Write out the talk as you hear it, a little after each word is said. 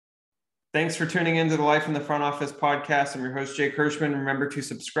Thanks for tuning into the Life in the Front Office podcast. I'm your host, Jake Hirschman. Remember to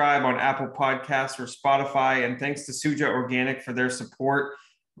subscribe on Apple Podcasts or Spotify. And thanks to Suja Organic for their support.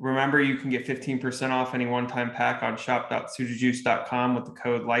 Remember, you can get 15% off any one-time pack on shop.sujajuice.com with the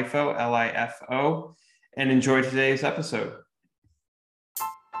code LIFO, L-I-F-O, and enjoy today's episode.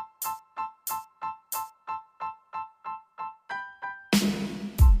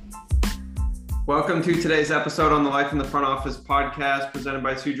 Welcome to today's episode on the Life in the Front Office podcast presented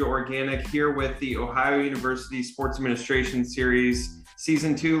by Suja Organic, here with the Ohio University Sports Administration Series,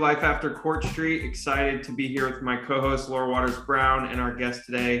 Season 2, Life After Court Street. Excited to be here with my co-host, Laura Waters-Brown, and our guest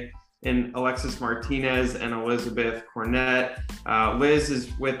today, Alexis Martinez and Elizabeth Cornett. Liz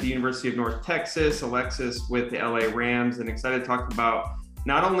is with the University of North Texas, Alexis with the LA Rams, and excited to talk about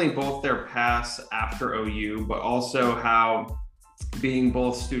not only both their paths after OU, but also how being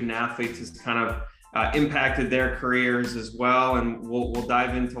both student athletes has kind of impacted their careers as well. And we'll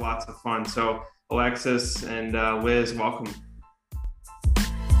dive into lots of fun. So Alexis and Liz, welcome.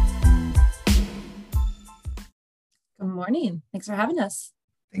 Good morning. Thanks for having us.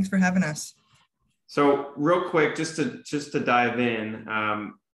 Thanks for having us. So real quick, just to dive in,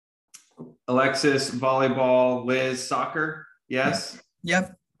 Alexis, volleyball, Liz, soccer. Yes.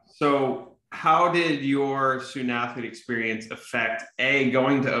 Yep. So how did your student athlete experience affect A,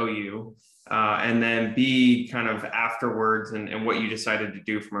 going to OU, and then B, kind of afterwards and what you decided to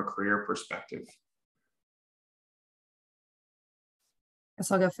do from a career perspective? Guess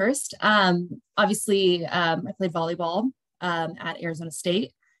I'll go first. Obviously, I played volleyball at Arizona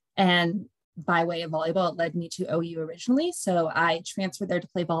State, and by way of volleyball, it led me to OU originally. So I transferred there to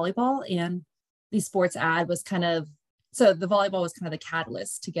play volleyball, and the sports ad was so the volleyball was kind of the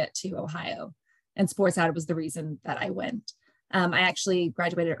catalyst to get to Ohio, and sports ad was the reason that I went. I actually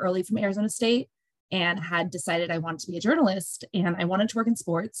graduated early from Arizona State and had decided I wanted to be a journalist and I wanted to work in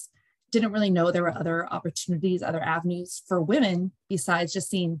sports. Didn't really know there were other opportunities, other avenues for women besides just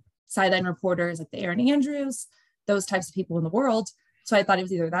seeing sideline reporters like the Erin Andrews, those types of people in the world. So I thought it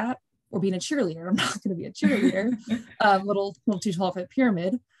was either that or being a cheerleader. I'm not going to be a cheerleader, little too tall for the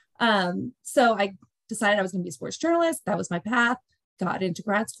pyramid. So I decided I was going to be a sports journalist. That was my path. Got into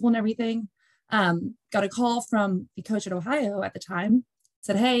grad school and everything. Got a call from the coach at Ohio at the time.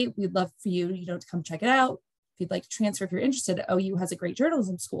 Said, "Hey, we'd love for you, to come check it out. If you'd like to transfer, if you're interested, OU has a great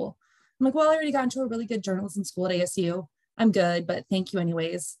journalism school." I'm like, "Well, I already got into a really good journalism school at ASU. I'm good, but thank you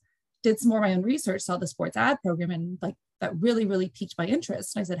anyways." Did some more of my own research, saw the sports ad program, and that really, really piqued my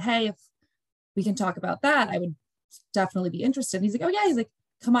interest. And I said, "Hey, if we can talk about that, I would definitely be interested." And he's like, "Oh yeah," he's like,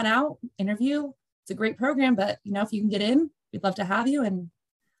 "Come on out, interview. It's a great program, but if you can get in, we'd love to have you." And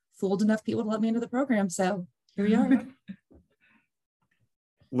fooled enough people to let me into the program. So here we are.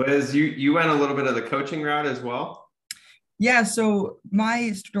 Liz, you went a little bit of the coaching route as well. Yeah. So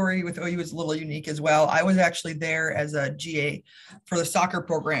my story with OU is a little unique as well. I was actually there as a GA for the soccer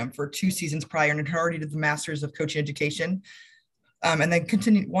program for 2 seasons prior and had already did the Masters of Coaching Education. And then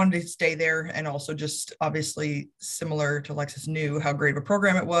wanted to stay there, and also just obviously similar to Alexis, knew how great of a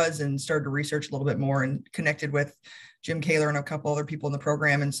program it was and started to research a little bit more and connected with Jim Kaler and a couple other people in the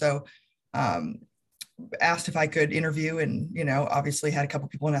program. And so asked if I could interview, and, obviously had a couple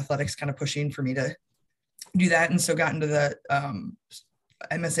people in athletics kind of pushing for me to do that. And so got into the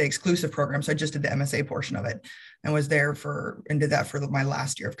MSA exclusive program. So I just did the MSA portion of it and was there and did that for my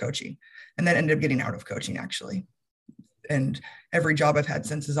last year of coaching, and then ended up getting out of coaching actually. And every job I've had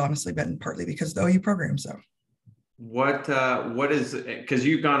since has honestly been partly because of the OU program. So what is, because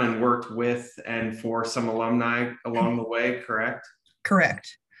you've gone and worked with and for some alumni along the way, correct?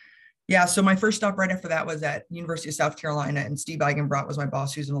 Correct. Yeah. So my first stop right after that was at University of South Carolina, and Steve Eigenbrot was my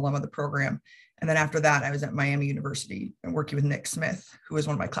boss, who's an alum of the program. And then after that, I was at Miami University and working with Nick Smith, who was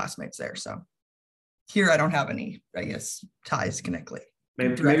one of my classmates there. So here I don't have any, ties connectly.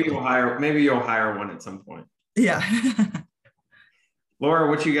 Maybe you'll hire one at some point. Yeah. Laura,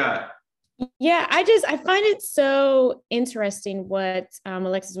 what you got? Yeah, I find it so interesting what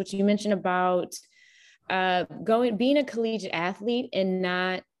Alexis, what you mentioned about being a collegiate athlete and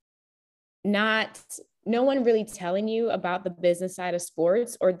not no one really telling you about the business side of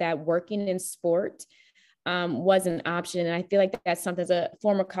sports, or that working in sport was an option. And I feel like that's something, as a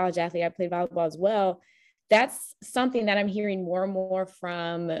former college athlete, I played volleyball as well. That's something that I'm hearing more and more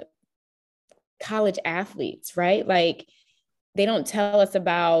from college athletes, right? Like, they don't tell us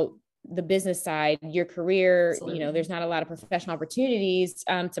about the business side, your career. Absolutely. There's not a lot of professional opportunities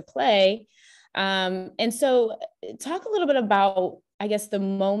to play. And so talk a little bit about, I guess, the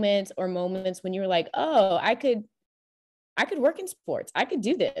moments when you were like, oh, I could work in sports. I could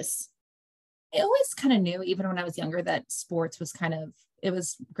do this. I always kind of knew, even when I was younger, that sports was kind of it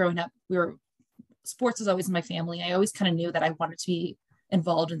was growing up, sports was always in my family. I always kind of knew that I wanted to be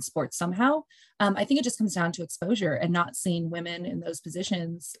involved in sports somehow. I think it just comes down to exposure and not seeing women in those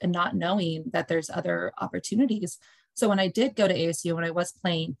positions and not knowing that there's other opportunities. So when I did go to ASU, when I was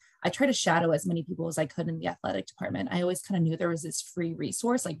playing, I tried to shadow as many people as I could in the athletic department. I always kind of knew there was this free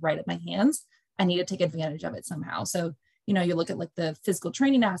resource like right at my hands. I need to take advantage of it somehow. So, you know, you look at like the physical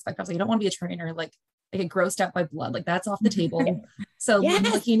training aspect. I was like, I don't want to be a trainer. Like I get grossed out by blood. Like that's off the table. So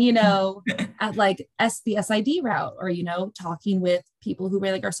Yes. looking, you know, at like the SID route, or, you know, talking with people who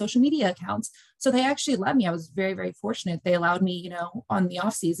were like our social media accounts. So they actually let me. I was very, very fortunate. They allowed me, you know, on the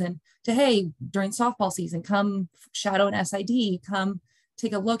off season to, hey, during softball season, come shadow an SID, come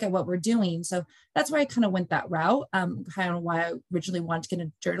take a look at what we're doing. So that's where I kind of went that route. Kind of why I originally wanted to get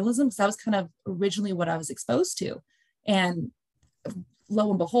into journalism, because that was kind of originally what I was exposed to. And lo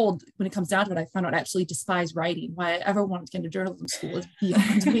and behold, when it comes down to it, I found out I actually despise writing. Why I ever wanted to get into journalism school is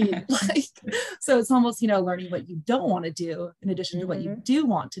beyond me. Like, so it's almost, you know, learning what you don't want to do in addition to what you do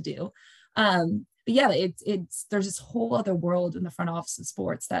want to do. But yeah, it's there's this whole other world in the front office of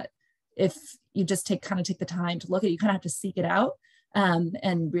sports that if you just take the time to look at it, you kind of have to seek it out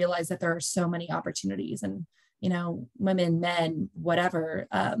and realize that there are so many opportunities, and, you know, women, men, whatever,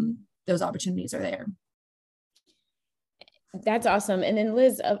 those opportunities are there. That's awesome. And then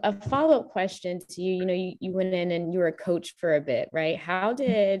Liz, a follow-up question to you. You know, you went in and you were a coach for a bit, right? How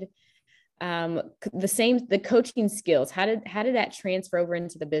did the coaching skills, how did that transfer over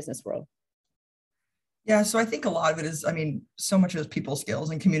into the business world? Yeah, so I think a lot of it is, I mean, so much of it is people skills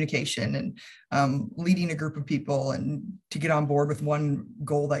and communication and leading a group of people and to get on board with one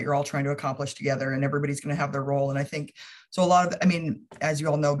goal that you're all trying to accomplish together, and everybody's going to have their role. And I think, so a lot of, I mean, as you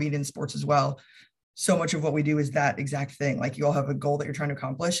all know, being in sports as well, so much of what we do is that exact thing. Like you all have a goal that you're trying to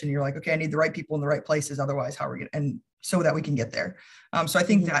accomplish and you're like, okay, I need the right people in the right places. Otherwise, how are we going to, and so that we can get there. So I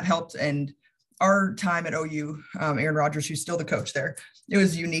think that helped. And our time at OU, Aaron Rodgers, who's still the coach there, it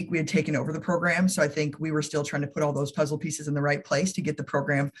was unique. We had taken over the program. So I think we were still trying to put all those puzzle pieces in the right place to get the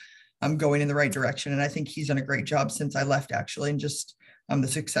program going in the right direction. And I think he's done a great job since I left, actually, and just the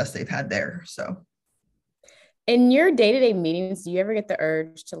success they've had there. So in your day-to-day meetings, do you ever get the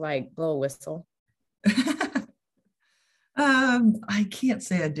urge to like blow a whistle? I can't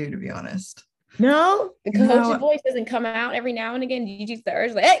say I do, to be honest. No, the coach's voice doesn't come out every now and again. You just the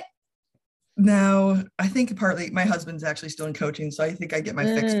urge like, hey. No, I think partly my husband's actually still in coaching, so I think I get my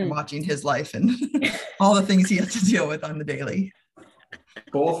fix from watching his life and all the things he has to deal with on the daily.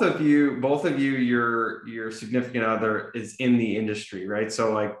 Both of you, your significant other is in the industry, right?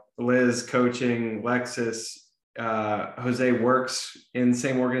 So like Liz coaching, Lexus, Jose works in the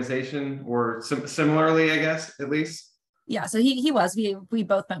same organization or similarly, I guess, at least. Yeah, so we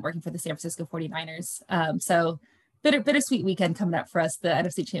both been working for the San Francisco 49ers. So bittersweet weekend coming up for us, the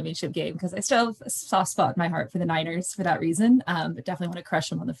NFC Championship game, because I still have a soft spot in my heart for the Niners for that reason, but definitely want to crush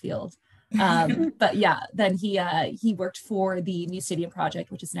them on the field. But yeah, then he worked for the new stadium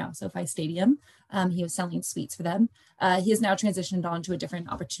project, which is now SoFi Stadium. He was selling suites for them. He has now transitioned on to a different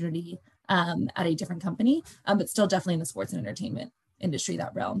opportunity at a different company, but still definitely in the sports and entertainment industry,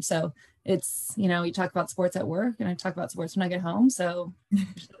 that realm. So it's, you know, you talk about sports at work and I talk about sports when I get home. So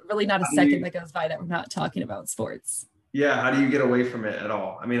really not a second that goes by that we're not talking about sports. Yeah. How do you get away from it at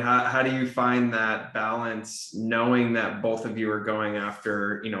all? I mean, how do you find that balance, knowing that both of you are going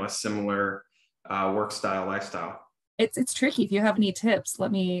after, you know, a similar work style, lifestyle? It's tricky. If you have any tips,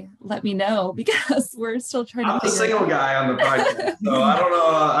 let me know, because we're still trying to. I'm a single guy on the podcast, so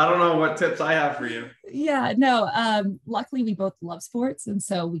I don't know what tips I have for you. Yeah, no. Luckily, we both love sports, and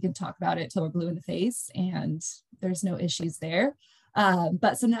so we can talk about it till we're blue in the face, and there's no issues there.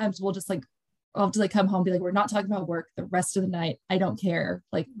 But sometimes we'll just I'll have to come home and be like, we're not talking about work the rest of the night. I don't care.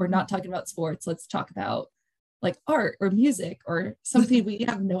 Like, we're not talking about sports. Let's talk about like art or music or something we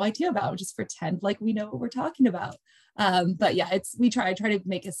have no idea about. Just pretend like we know what we're talking about. But yeah, I try to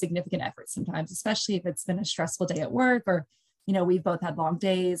make a significant effort sometimes, especially if it's been a stressful day at work or, you know, we've both had long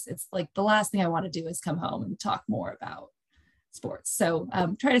days. It's like the last thing I want to do is come home and talk more about sports. So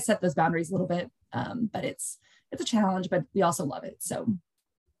try to set those boundaries a little bit. But it's a challenge, but we also love it. So.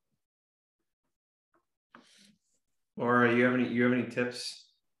 Laura, you have any tips?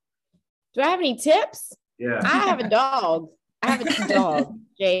 Do I have any tips? Yeah. I have a dog. I have a dog,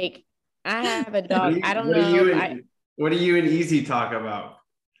 Jake. I have a dog. I don't know. What do you and Easy talk about?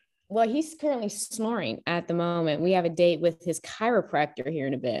 Well, he's currently snoring at the moment. We have a date with his chiropractor here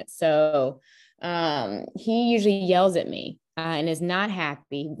in a bit. So he usually yells at me and is not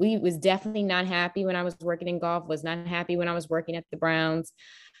happy. We was definitely not happy when I was working in golf, was not happy when I was working at the Browns.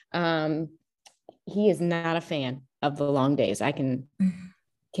 He is not a fan. of the long days. I can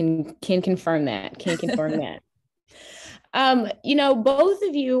confirm that. Can confirm that. Both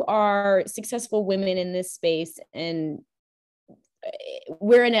of you are successful women in this space, and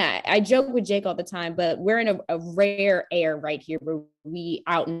I joke with Jake all the time, but we're in a rare air right here where we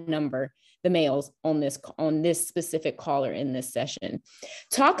outnumber the males on this specific caller in this session.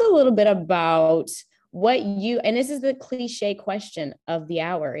 Talk a little bit about and this is the cliche question of the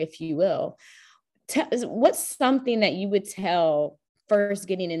hour, if you will. What's something that you would tell first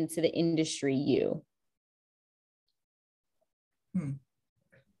getting into the industry you?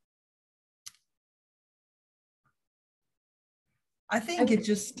 I think it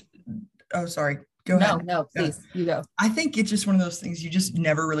just, sorry, go ahead. No, please, you go. I think it's just one of those things you just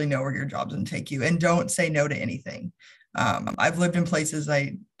never really know where your job's going to take you, and don't say no to anything. I've lived in places,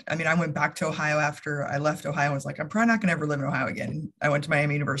 I went back to Ohio after I left Ohio and was like, I'm probably not going to ever live in Ohio again. I went to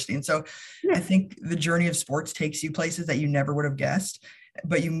Miami University. And so I think the journey of sports takes you places that you never would have guessed,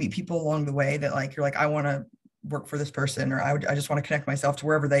 but you meet people along the way that like, you're like, I want to work for this person, or I just want to connect myself to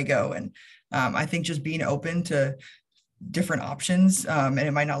wherever they go. And I think just being open to different options, and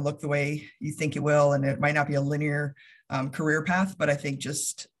it might not look the way you think it will, and it might not be a linear career path, but I think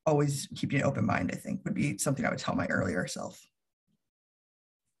just always keeping an open mind, I think, would be something I would tell my earlier self.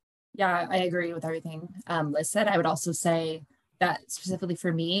 Yeah, I agree with everything Liz said. I would also say that specifically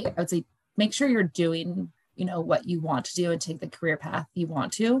for me, I would say make sure you're doing, what you want to do and take the career path you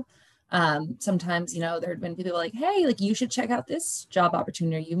want to. Sometimes, there have been people like, hey, like you should check out this job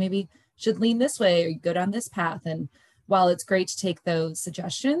opportunity, or you maybe should lean this way, or you go down this path. And while it's great to take those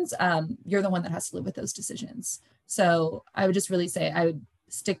suggestions, you're the one that has to live with those decisions. So I would just really say I would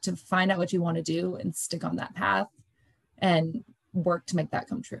stick to find out what you want to do and stick on that path and work to make that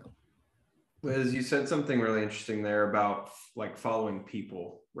come true. Liz, you said something really interesting there about like following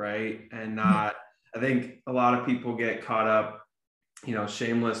people, right? And not, I think a lot of people get caught up,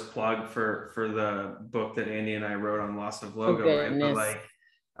 shameless plug for the book that Andy and I wrote on loss of logo, right?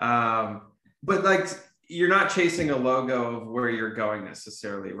 But like, you're not chasing a logo of where you're going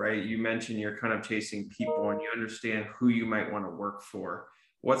necessarily, right? You mentioned you're kind of chasing people and you understand who you might want to work for.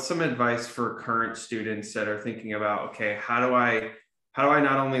 What's some advice for current students that are thinking about, okay, how do I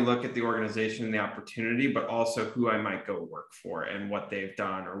not only look at the organization and the opportunity, but also who I might go work for and what they've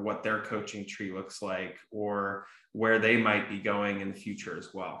done, or what their coaching tree looks like, or where they might be going in the future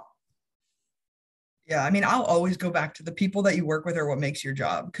as well? Yeah, I'll always go back to the people that you work with are what makes your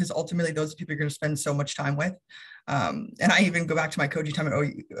job, because ultimately those people you're going to spend so much time with. And I even go back to my coaching time at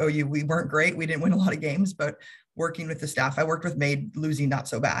OU. We weren't great. We didn't win a lot of games, but working with the staff I worked with made losing not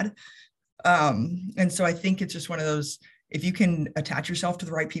so bad. And so I think it's just one of those, if you can attach yourself to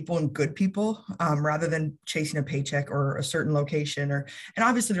the right people and good people, rather than chasing a paycheck or a certain location, and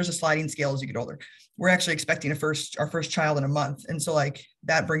obviously there's a sliding scale as you get older. We're actually expecting our first child in a month. And so like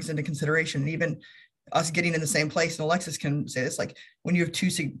that brings into consideration, and even us getting in the same place. And Alexis can say this, like when you have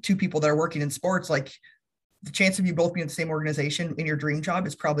two people that are working in sports, like the chance of you both being in the same organization in your dream job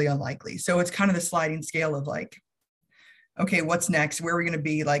is probably unlikely. So it's kind of the sliding scale of like, okay, what's next? Where are we going to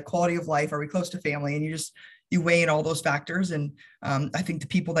be? Like quality of life? Are we close to family? And you weigh in all those factors. And I think the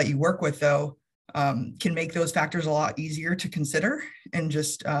people that you work with though, can make those factors a lot easier to consider, and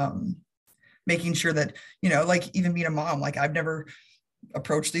just making sure that, like even being a mom, like I've never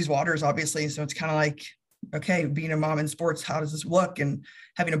approached these waters, obviously. So it's kind of like, okay, being a mom in sports, how does this look? And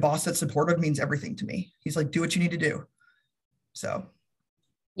having a boss that's supportive means everything to me. He's like, do what you need to do. So.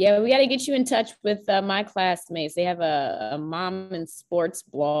 Yeah, we got to get you in touch with my classmates. They have a mom in sports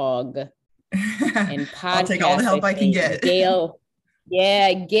blog and podcast. I'll take all the help I can get. Gail.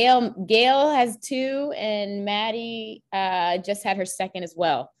 Yeah, Gail has 2, and Maddie just had her 2nd as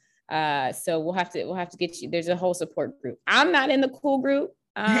well. So we'll have to get you. There's a whole support group. I'm not in the cool group.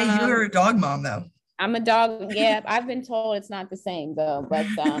 Hey, you're a dog mom though. I'm a dog. Yeah, I've been told it's not the same though, but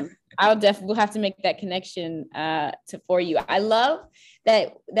we'll have to make that connection for you. I love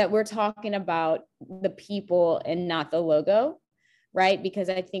that we're talking about the people and not the logo, right? Because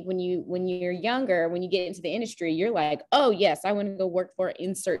I think when you're younger, when you get into the industry, you're like, oh yes, I want to go work for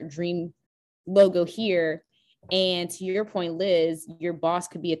insert dream logo here. And to your point, Liz, your boss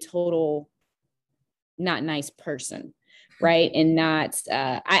could be a total not nice person, right? And not,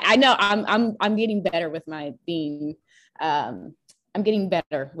 I know I'm getting better with my being, I'm getting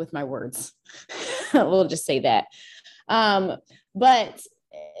better with my words. We'll just say that. But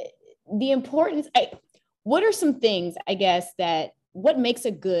the importance, what are some things, I guess, what makes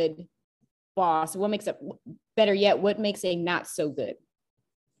a good boss? What makes better yet, what makes a not so good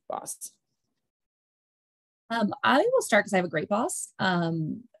boss? I will start because I have a great boss. I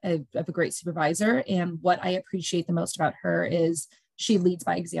have a great supervisor. And what I appreciate the most about her is she leads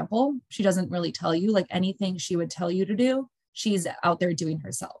by example. She doesn't really tell you like anything she would tell you to do. She's out there doing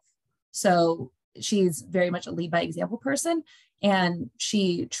herself. So she's very much a lead by example person. And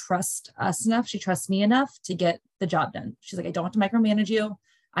she trusts us enough. She trusts me enough to get the job done. She's like, I don't have to micromanage you.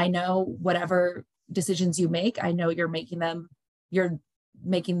 I know whatever decisions you make, I know you're making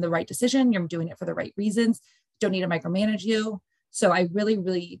the right decision. You're doing it for the right reasons. Don't need to micromanage you. So I really,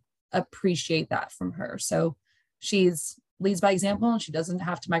 really appreciate that from her. So she's leads by example, and she doesn't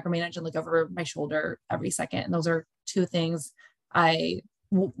have to micromanage and look over my shoulder every second. And those are two things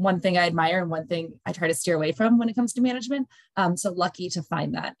one thing I admire and one thing I try to steer away from when it comes to management. So lucky to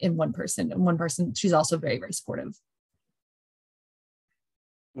find that in one person. And one person, she's also very, very supportive.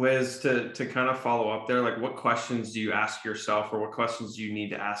 Liz, to kind of follow up there, like what questions do you ask yourself, or what questions do you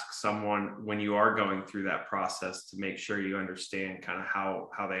need to ask someone when you are going through that process to make sure you understand kind of how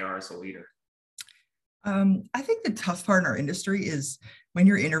they are as a leader? I think the tough part in our industry is when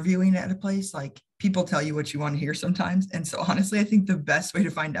you're interviewing at a place, like people tell you what you want to hear sometimes. And so honestly, I think the best way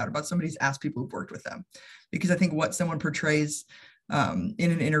to find out about somebody is ask people who've worked with them, because I think what someone portrays in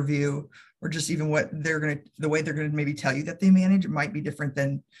an interview, or just even the way they're going to maybe tell you that they manage, might be different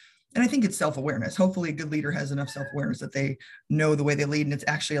than, and I think it's self-awareness. Hopefully a good leader has enough self-awareness that they know the way they lead, and it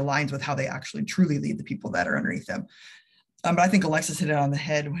actually aligns with how they actually truly lead the people that are underneath them. But I think Alexis hit it on the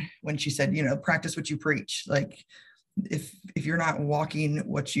head when she said, practice what you preach. Like if you're not walking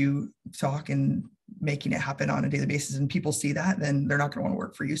what you talk and making it happen on a daily basis, and people see that, then they're not going to want to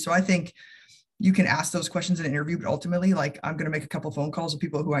work for you. So I think you can ask those questions in an interview, but ultimately, like, I'm going to make a couple of phone calls with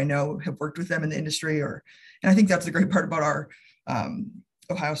people who I know have worked with them in the industry, and I think that's the great part about our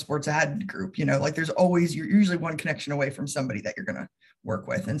Ohio Sports Ad group. Like there's always, you're usually one connection away from somebody that you're going to work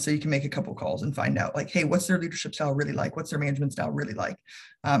with. And so you can make a couple calls and find out like, hey, what's their leadership style really like? What's their management style really like?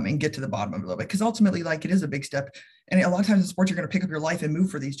 And get to the bottom of it a little bit. Because ultimately, like, it is a big step. And a lot of times in sports, you're going to pick up your life and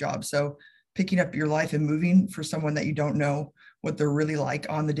move for these jobs. So picking up your life and moving for someone that you don't know what they're really like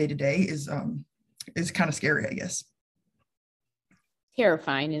on the day-to-day is kind of scary, I guess.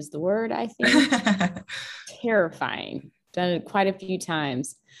 Terrifying is the word, I think. Terrifying. Done it quite a few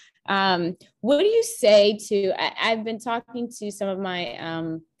times. What do you say to, I've been talking to some of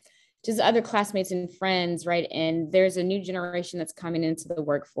my just other classmates and friends, right? And there's a new generation that's coming into the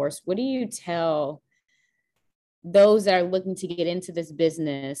workforce. What do you tell those that are looking to get into this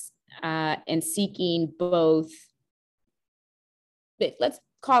business and seeking both, let's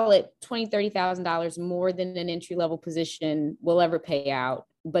call it $20,000, $30,000 more than an entry-level position will ever pay out,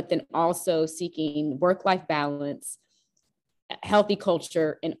 but then also seeking work-life balance, healthy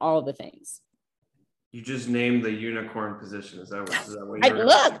culture, and all of the things? You just named the unicorn position. Is that what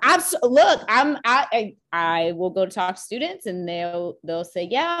I will go to talk to students, and they'll say,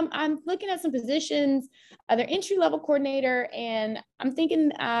 yeah, I'm looking at some positions, they're entry-level coordinator, and I'm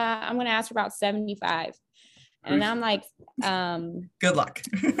thinking I'm going to ask for about 75. And I'm like, good luck.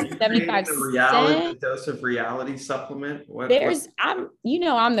 75 reality dose of reality supplement. I'm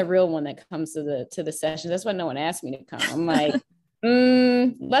the real one that comes to the session. That's why no one asked me to come. I'm like,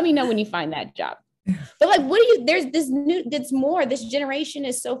 let me know when you find that job. But like, there's this generation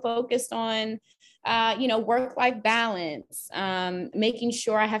is so focused on, work-life balance, making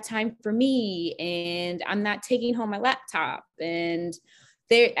sure I have time for me and I'm not taking home my laptop. And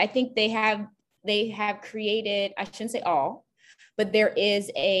I think they have created, I shouldn't say all, but there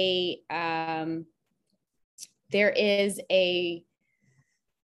is a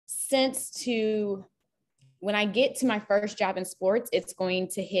sense to, when I get to my first job in sports, it's going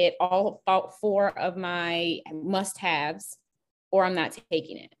to hit all about 4 of my must-haves, or I'm not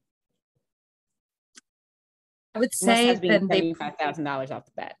taking it. I would say that $75,000 off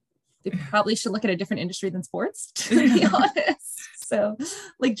the bat. They probably should look at a different industry than sports, to be honest. So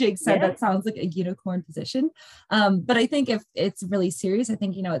like Jake said, That sounds like a unicorn position. But I think if it's really serious, I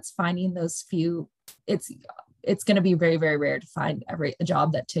think, it's finding those few, it's going to be very, very rare to find a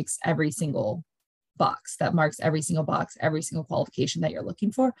job that ticks every single box, that marks every single box, every single qualification that you're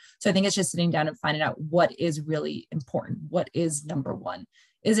looking for. So I think it's just sitting down and finding out what is really important. What is number one?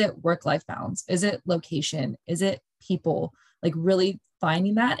 Is it work-life balance? Is it location? Is it people? Like really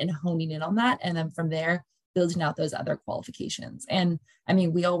finding that and honing in on that. And then from there, building out those other qualifications. And I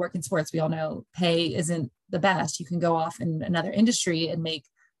mean, we all work in sports. We all know pay isn't the best. You can go off in another industry and make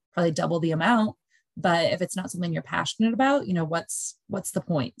probably double the amount. But if it's not something you're passionate about, what's the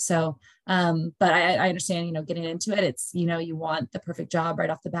point? So, but I understand, getting into it, it's, you want the perfect job right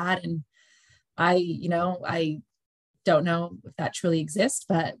off the bat. And I don't know if that truly exists,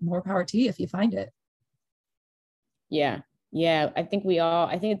 but more power to you if you find it. Yeah. Yeah. I think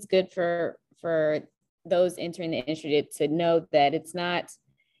it's good for those entering the industry to know that it's not,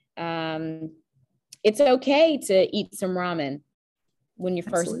 it's okay to eat some ramen when you're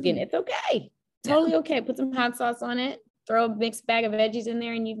first getting, it's okay. Totally okay. Put some hot sauce on it, throw a mixed bag of veggies in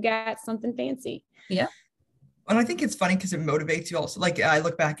there, and you've got something fancy. Yeah. And I think it's funny because it motivates you also. Like I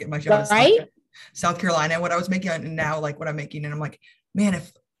look back at my job right? South Carolina, what I was making, and now like what I'm making, and I'm like, man,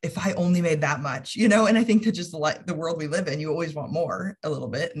 if I only made that much, you know. And I think that just the world we live in, you always want more a little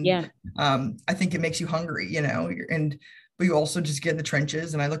bit. And yeah. I think it makes you hungry, you know, but you also just get in the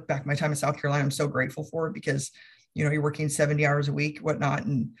trenches. And I look back my time in South Carolina, I'm so grateful for it because, you know, you're working 70 hours a week, whatnot,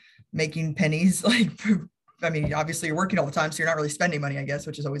 and making pennies. Like, I mean, obviously you're working all the time, so you're not really spending money, I guess,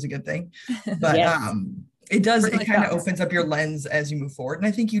 which is always a good thing. But yes. It kind of opens up your lens as you move forward. And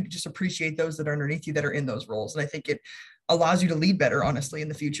I think you just appreciate those that are underneath you that are in those roles. And I think it allows you to lead better, honestly, in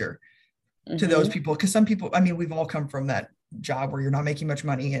the future to those people. Because some people, I mean, we've all come from that job where you're not making much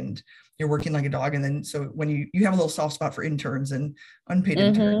money and you're working like a dog. And then so when you have a little soft spot for interns and unpaid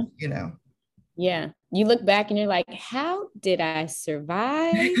interns, you know. Yeah. You look back and you're like, how did I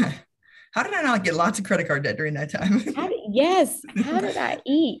survive? How did I not get lots of credit card debt during that time? How did I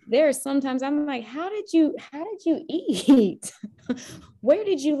eat? There are sometimes I'm like, how did you eat? Where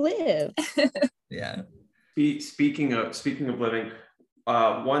did you live? Yeah. Speaking of living,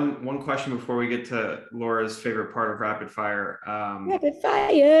 one question before we get to Laura's favorite part of rapid fire. Rapid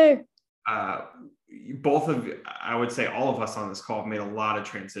fire. Both of, I would say all of us on this call have made a lot of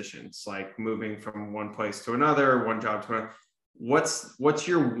transitions, like moving from one place to another, one job to another. What's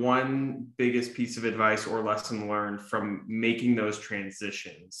your one biggest piece of advice or lesson learned from making those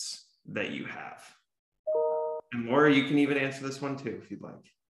transitions that you have? And Laura, you can even answer this one too, if you'd like.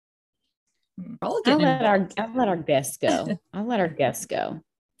 I'll let our guests go. I'll let our guests go.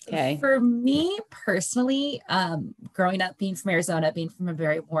 Okay. For me personally, growing up, being from Arizona, being from a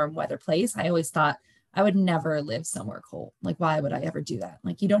very warm weather place, I always thought I would never live somewhere cold. Like, why would I ever do that?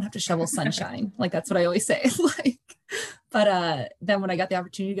 Like, you don't have to shovel sunshine. Like, that's what I always say. But then when I got the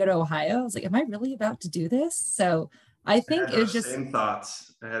opportunity to go to Ohio, I was like, am I really about to do this? So I think it was just same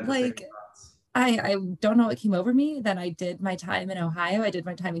thoughts. I don't know what came over me. Then I did my time in Ohio. I did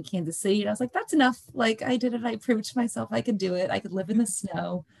my time in Kansas City. And I was like, that's enough. Like, I did it. I proved to myself I could do it. I could live in the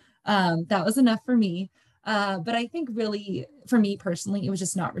snow. That was enough for me. But I think really for me personally, it was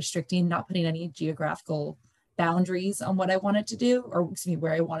just not restricting, not putting any geographical boundaries on what I wanted to do, or excuse me,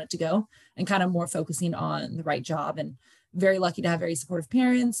 where I wanted to go, and kind of more focusing on the right job. And very lucky to have very supportive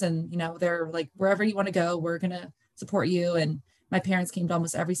parents. And, you know, they're like, wherever you want to go, we're going to support you. And my parents came to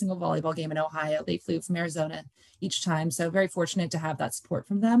almost every single volleyball game in Ohio. They flew from Arizona each time. So very fortunate to have that support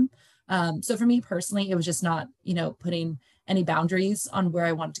from them. So for me personally, it was just not, you know, putting any boundaries on where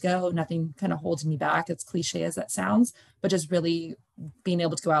I wanted to go, nothing kind of holding me back, as cliche as that sounds, but just really being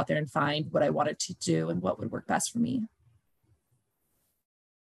able to go out there and find what I wanted to do and what would work best for me.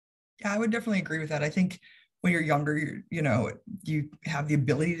 Yeah, I would definitely agree with that. I think when you're younger, you have the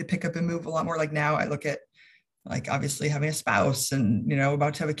ability to pick up and move a lot more. Like now I look at, like, obviously having a spouse and,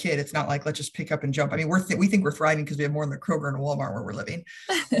 about to have a kid. It's not like, let's just pick up and jump. I mean, we think we're thriving because we have more than a Kroger and a Walmart where we're living.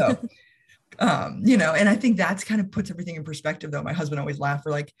 So, and I think that's kind of puts everything in perspective though. My husband always laughed.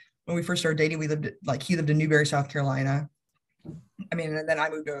 We're like, when we first started dating, he lived in Newberry, South Carolina. I mean, and then I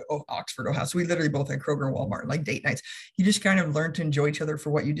moved to Oxford, Ohio. So we literally both had Kroger and Walmart, like date nights. You just kind of learn to enjoy each other for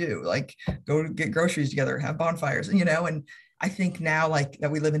what you do, like go get groceries together, have bonfires, and I think now, like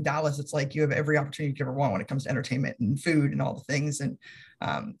that we live in Dallas, it's like you have every opportunity you could ever want when it comes to entertainment and food and all the things. And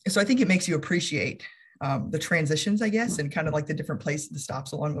so I think it makes you appreciate the transitions, I guess, and kind of like the different places, the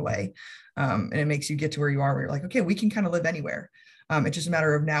stops along the way. And it makes you get to where you are, where you're like, okay, we can kind of live anywhere. It's just a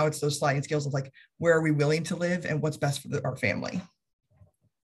matter of now it's those sliding scales of like, where are we willing to live and what's best for our family?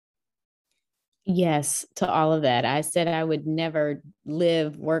 Yes, to all of that. I said I would never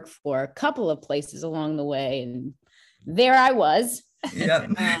work for a couple of places along the way. And there I was. Yeah.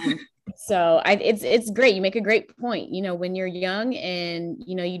 So it's great. You make a great point. When you're young and,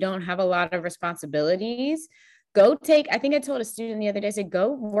 you don't have a lot of responsibilities, I think I told a student the other day, I said,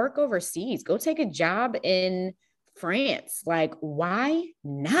 go work overseas, go take a job in France. Like, why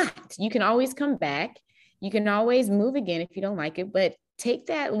not? You can always come back. You can always move again if you don't like it, but take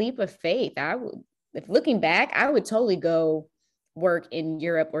that leap of faith. If looking back, I would totally go work in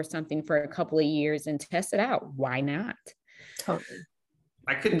Europe or something for a couple of years and test it out. Why not? Totally.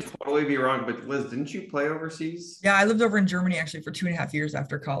 I could totally be wrong, but Liz, didn't you play overseas? Yeah, I lived over in Germany actually for 2.5 years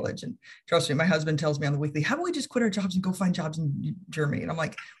after college. And trust me, my husband tells me on the weekly, how about we just quit our jobs and go find jobs in Germany? And I'm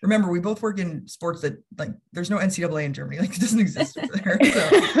like, remember, we both work in sports that like there's no NCAA in Germany. Like it doesn't exist over there.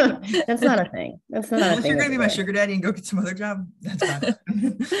 So That's not a thing. That's not a unless thing. you're gonna be my sugar daddy and go get some other job, that's fine.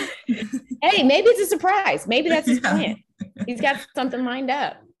 Hey, maybe it's a surprise. Maybe that's his Yeah. plan. He's got something lined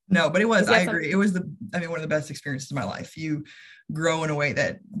up. No, but it was, Yeah, I agree. It was one of the best experiences of my life. You grow in a way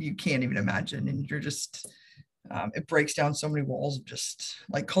that you can't even imagine. And you're just, it breaks down so many walls of just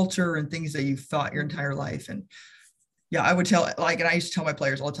like culture and things that you've thought your entire life. And yeah, I would tell, and I used to tell my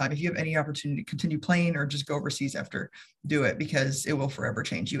players all the time, if you have any opportunity to continue playing or just go overseas after, do it, because it will forever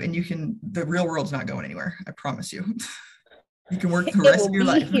change you. And the real world's not going anywhere. I promise you. You can work the rest of your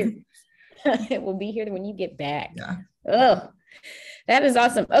life. Here. It will be here when you get back. Yeah. Oh, that is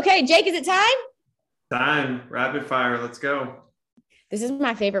awesome. Okay, Jake, is it time? Time, rapid fire. Let's go. This is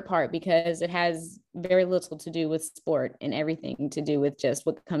my favorite part because it has very little to do with sport and everything to do with just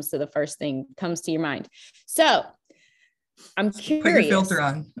what comes to the first thing comes to your mind. So I'm curious. Put your filter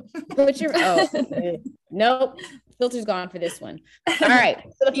on. Nope. Filter's gone for this one. All right.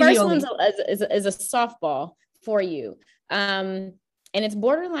 So the first one is a softball for you. And it's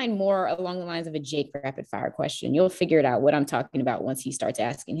borderline more along the lines of a Jake rapid fire question. You'll figure it out what I'm talking about once he starts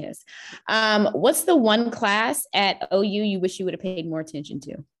asking his. What's the one class at OU you wish you would have paid more attention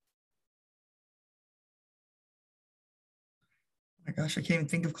to? Oh my gosh, I can't even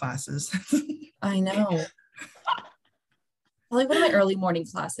think of classes. I know. Like one of my early morning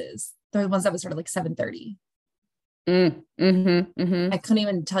classes. They're the ones that was sort of like 7:30. I couldn't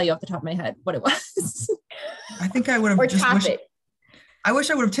even tell you off the top of my head what it was. I think I would have just wished. I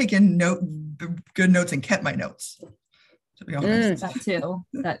wish I would have taken good notes and kept my notes. To be honest.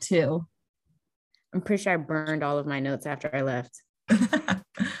 That too. I'm pretty sure I burned all of my notes after I left.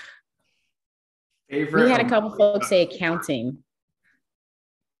 Favorite. We had a couple folks say accounting.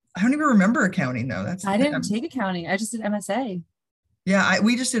 I don't even remember accounting though. I didn't take accounting. I just did MSA. Yeah,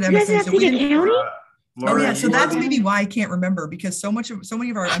 we just did You guys MSA. have So to we take didn't. accounting? Oh yeah, so that's maybe why I can't remember, because so many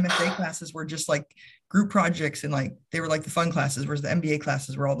of our MSA classes were just like group projects and like they were like the fun classes, whereas the MBA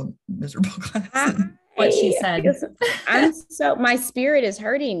classes were all the miserable classes. What she said. My spirit is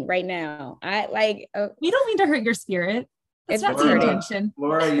hurting right now. We don't mean to hurt your spirit. That's not the intention.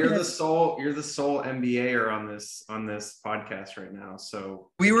 Laura, you're the sole MBAer on this podcast right now.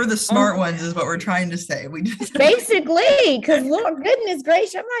 So we were the smart ones, is what we're trying to say. We just basically, because Lord goodness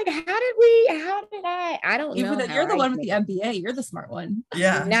gracious, I'm like, I don't know. You're the one with the MBA. You're the smart one.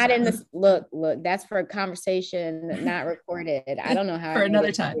 Yeah. Not in this. Look, that's for a conversation, not recorded. I don't know how. For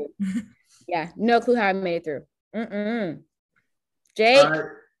another time. Yeah, no clue how I made it through. Jake.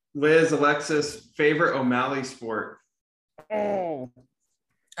 Liz, Alexis, favorite O'Malley sport? Oh.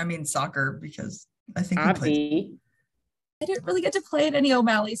 I mean soccer, because I think I didn't really get to play at any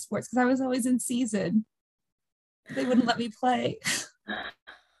O'Malley sports because I was always in season. They wouldn't let me play.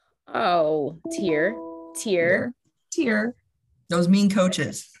 Oh, tear. Those mean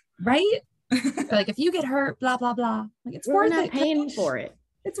coaches. Right? Like if you get hurt, blah, blah, blah. Like it's We're worth not it. paying for it.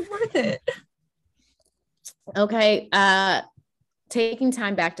 It's worth it. Okay. Taking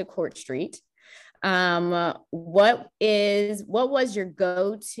time back to Court Street. What was your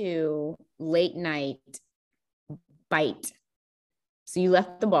go-to late night bite? So you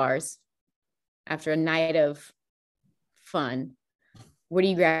left the bars after a night of fun. What do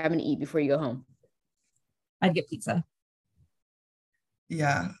you grab and eat before you go home? I'd get pizza.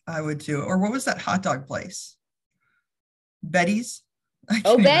 Yeah, I would too. Or what was that hot dog place? Betty's?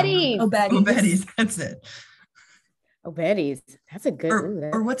 Betty's. That's it. Oh, Betty's. That's a good.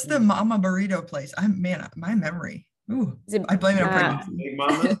 Or what's the Mama Burrito place? My memory. Ooh, I blame it on pregnancy. Big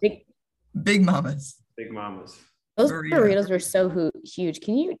Mama? Big Mamas. Big Mamas. Those burritos were so huge.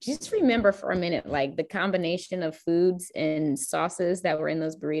 Can you just remember for a minute, like the combination of foods and sauces that were in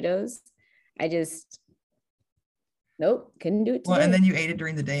those burritos? Nope, couldn't do it today. Well, and then you ate it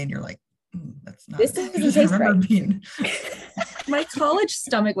during the day and you're like, that's not. This doesn't taste right. My college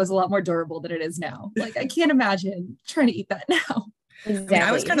stomach was a lot more durable than it is now. Like I can't imagine trying to eat that now. Exactly. I mean,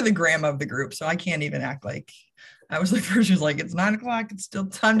 I was kind of the grandma of the group, so I can't even act like I was the first who's like, it's 9:00, it's still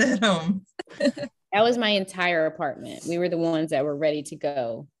time to head home. That was my entire apartment. We were the ones that were ready to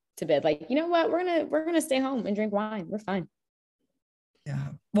go to bed. Like, you know what? We're gonna stay home and drink wine. We're fine. Yeah.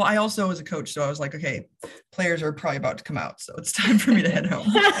 Well, I also was a coach, so I was like, okay, players are probably about to come out, so it's time for me to head home.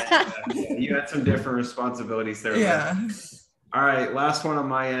 Yeah, you had some different responsibilities there. Yeah. All right, last one on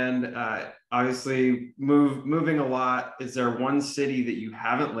my end. Obviously, moving a lot. Is there one city that you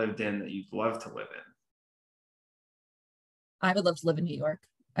haven't lived in that you'd love to live I would love to live in New York.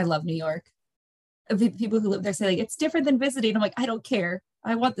 I love New York. People who live there say like it's different than visiting. I'm like, I don't care.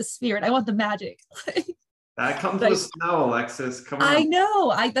 I want the spirit. I want the magic. That comes Like, with snow, Alexis. Come on. I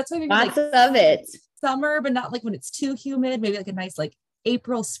know. That's why maybe Lots like of it. summer, but not like when it's too humid. Maybe like a nice like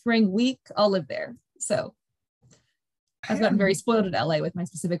April, spring week. I'll live there. So I've gotten very spoiled in LA with my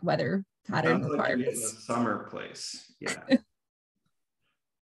specific weather pattern Sounds like you're getting a requirements. summer place. Yeah.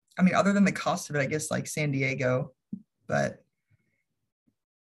 I mean, other than the cost of it, I guess like San Diego, but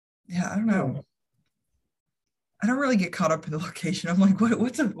yeah, I don't know. I don't really get caught up in the location. I'm like,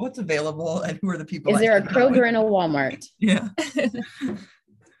 what's available and who are the people? Is there a Kroger and a Walmart? Yeah.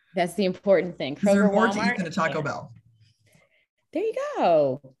 That's the important thing. Is there Kroger, more to Walmart, eat than a Taco yeah. Bell? There you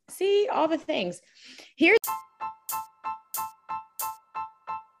go. See all the things. Here's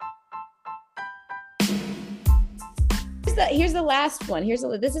the last one.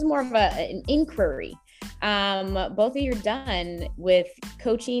 This is more of an inquiry. Both of you are done with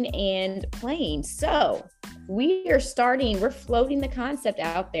coaching and playing. So we're floating the concept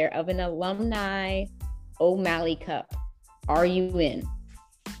out there of an alumni O'Malley Cup. Are you in?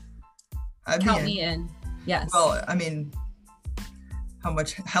 Count me in. Yes. Well, I mean, how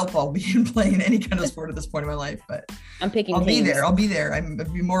much help I'll be in playing any kind of sport at this point in my life, but I'm picking I'll teams. be there. I'll be there. I'm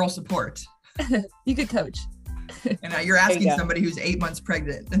be moral support. You could coach. And you're asking go. somebody who's 8 months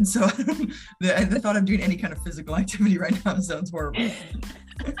pregnant. And so the thought of doing any kind of physical activity right now sounds horrible.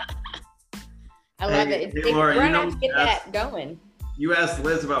 I love Hey, it. hey, Laura, We're you gonna know, have to get that going. You asked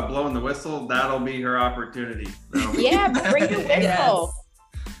Liz about blowing the whistle. That'll be her opportunity. So, Yeah, bring your whistle.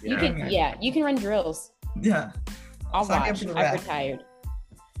 Yes. You can run drills. Yeah. I'll Sign me up watch. for the I'm rap. retired.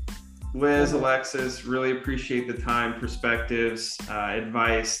 Liz, Alexis, really appreciate the time, perspectives,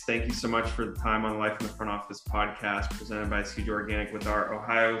 advice. Thank you so much for the time on Life in the Front Office podcast presented by CJ Organic with our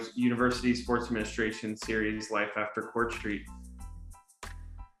Ohio University Sports Administration series, Life After Court Street.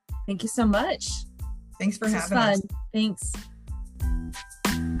 Thank you so much. Thanks for This was having us. fun. Thanks.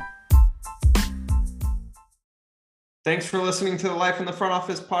 Thanks for listening to the Life in the Front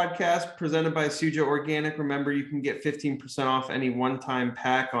Office podcast presented by Suja Organic. Remember, you can get 15% off any one-time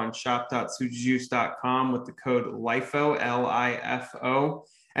pack on shop.sujajuice.com with the code LIFO, L-I-F-O.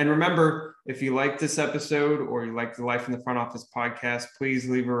 And remember, if you like this episode or you like the Life in the Front Office podcast, please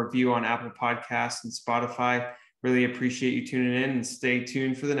leave a review on Apple Podcasts and Spotify. Really appreciate you tuning in and stay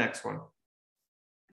tuned for the next one.